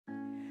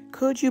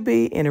Could you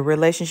be in a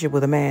relationship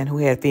with a man who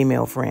had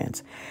female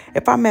friends?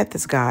 If I met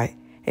this guy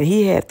and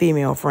he had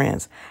female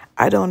friends,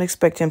 I don't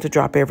expect him to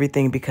drop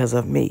everything because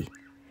of me.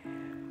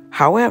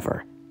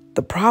 However,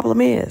 the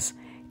problem is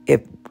if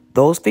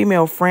those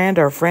female friend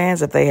or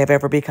friends, if they have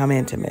ever become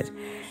intimate,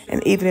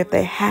 and even if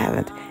they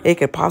haven't, it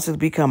could possibly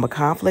become a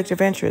conflict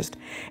of interest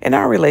in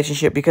our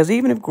relationship, because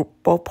even if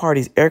both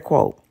parties, air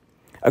quote,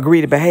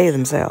 agree to behave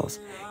themselves,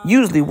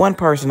 usually one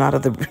person out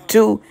of the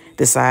two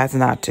decides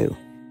not to.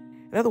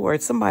 In other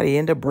words, somebody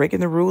end up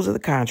breaking the rules of the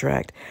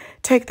contract.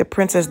 Take the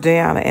Princess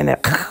Diana in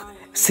that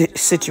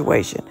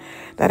situation.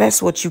 Now,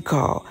 that's what you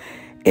call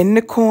in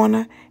the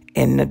corner,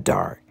 in the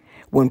dark.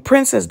 When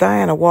Princess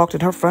Diana walked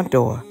in her front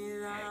door,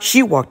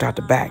 she walked out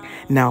the back.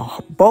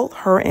 Now, both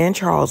her and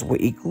Charles were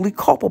equally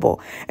culpable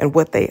in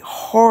what they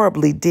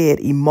horribly did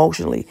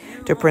emotionally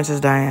to Princess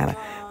Diana.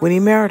 When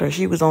he married her,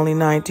 she was only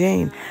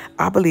 19.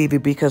 I believe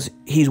it because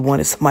he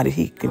wanted somebody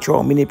he could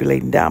control,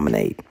 manipulate, and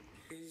dominate.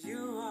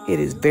 It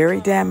is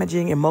very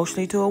damaging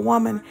emotionally to a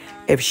woman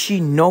if she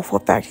knows for a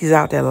fact he's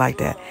out there like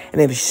that.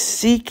 And if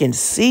she can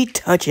see,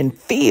 touch, and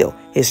feel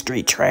his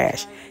street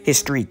trash, his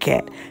street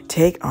cat.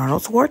 Take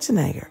Arnold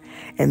Schwarzenegger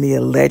and the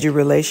alleged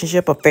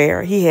relationship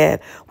affair he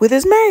had with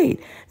his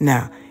maid.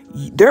 Now,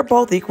 they're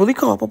both equally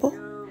culpable.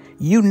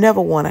 You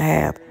never want to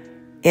have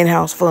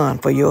in-house fun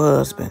for your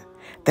husband.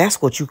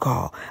 That's what you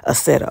call a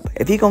setup.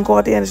 If he gonna go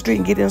out there in the street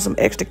and get in some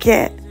extra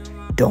cat,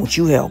 don't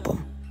you help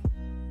him.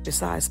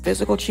 Besides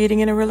physical cheating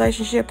in a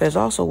relationship, there's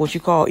also what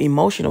you call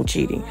emotional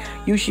cheating.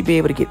 You should be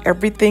able to get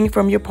everything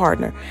from your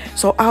partner.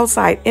 So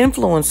outside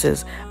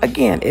influences,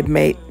 again,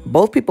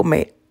 both people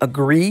may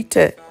agree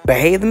to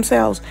behave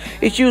themselves.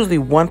 It's usually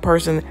one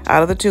person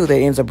out of the two that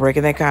ends up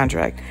breaking that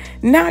contract.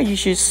 Now you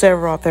should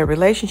sever off that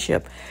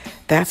relationship.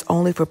 That's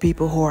only for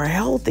people who are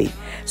healthy.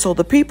 So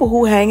the people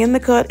who hang in the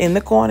cut, in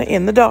the corner,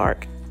 in the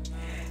dark,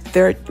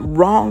 they're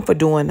wrong for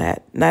doing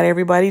that. Not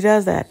everybody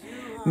does that,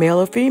 male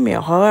or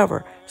female.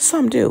 However,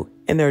 some do,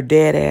 and they're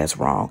dead ass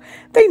wrong.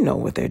 They know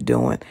what they're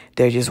doing.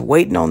 They're just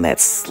waiting on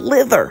that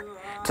slither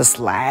to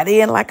slide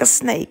in like a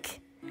snake.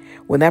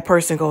 When that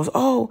person goes,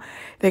 oh,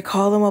 they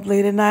call them up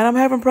late at night. I'm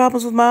having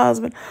problems with my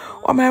husband,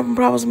 or I'm having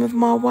problems with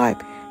my wife.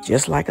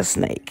 Just like a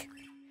snake.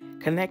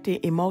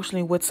 Connecting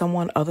emotionally with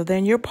someone other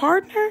than your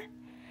partner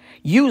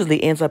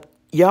usually ends up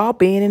y'all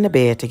being in the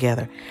bed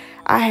together.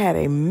 I had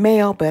a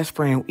male best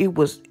friend. We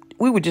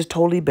were just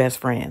totally best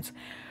friends.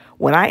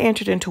 When I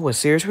entered into a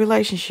serious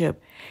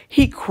relationship,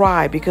 he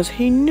cried because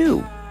he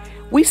knew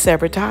we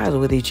severed ties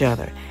with each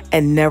other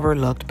and never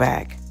looked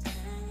back.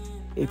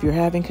 If you're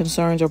having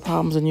concerns or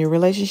problems in your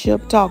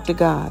relationship, talk to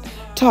God.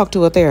 Talk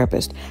to a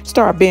therapist.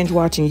 Start binge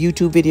watching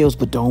YouTube videos,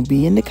 but don't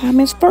be in the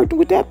comments flirting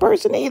with that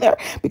person either,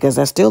 because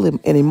that's still an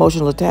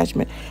emotional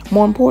attachment.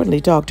 More importantly,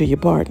 talk to your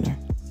partner.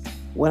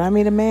 When I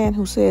meet a man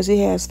who says he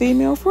has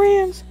female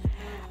friends,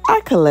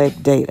 I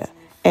collect data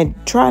and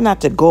try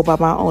not to go by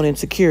my own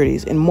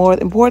insecurities. And more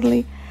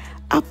importantly,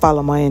 I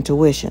follow my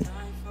intuition.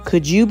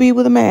 Could you be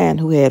with a man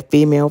who had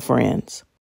female friends?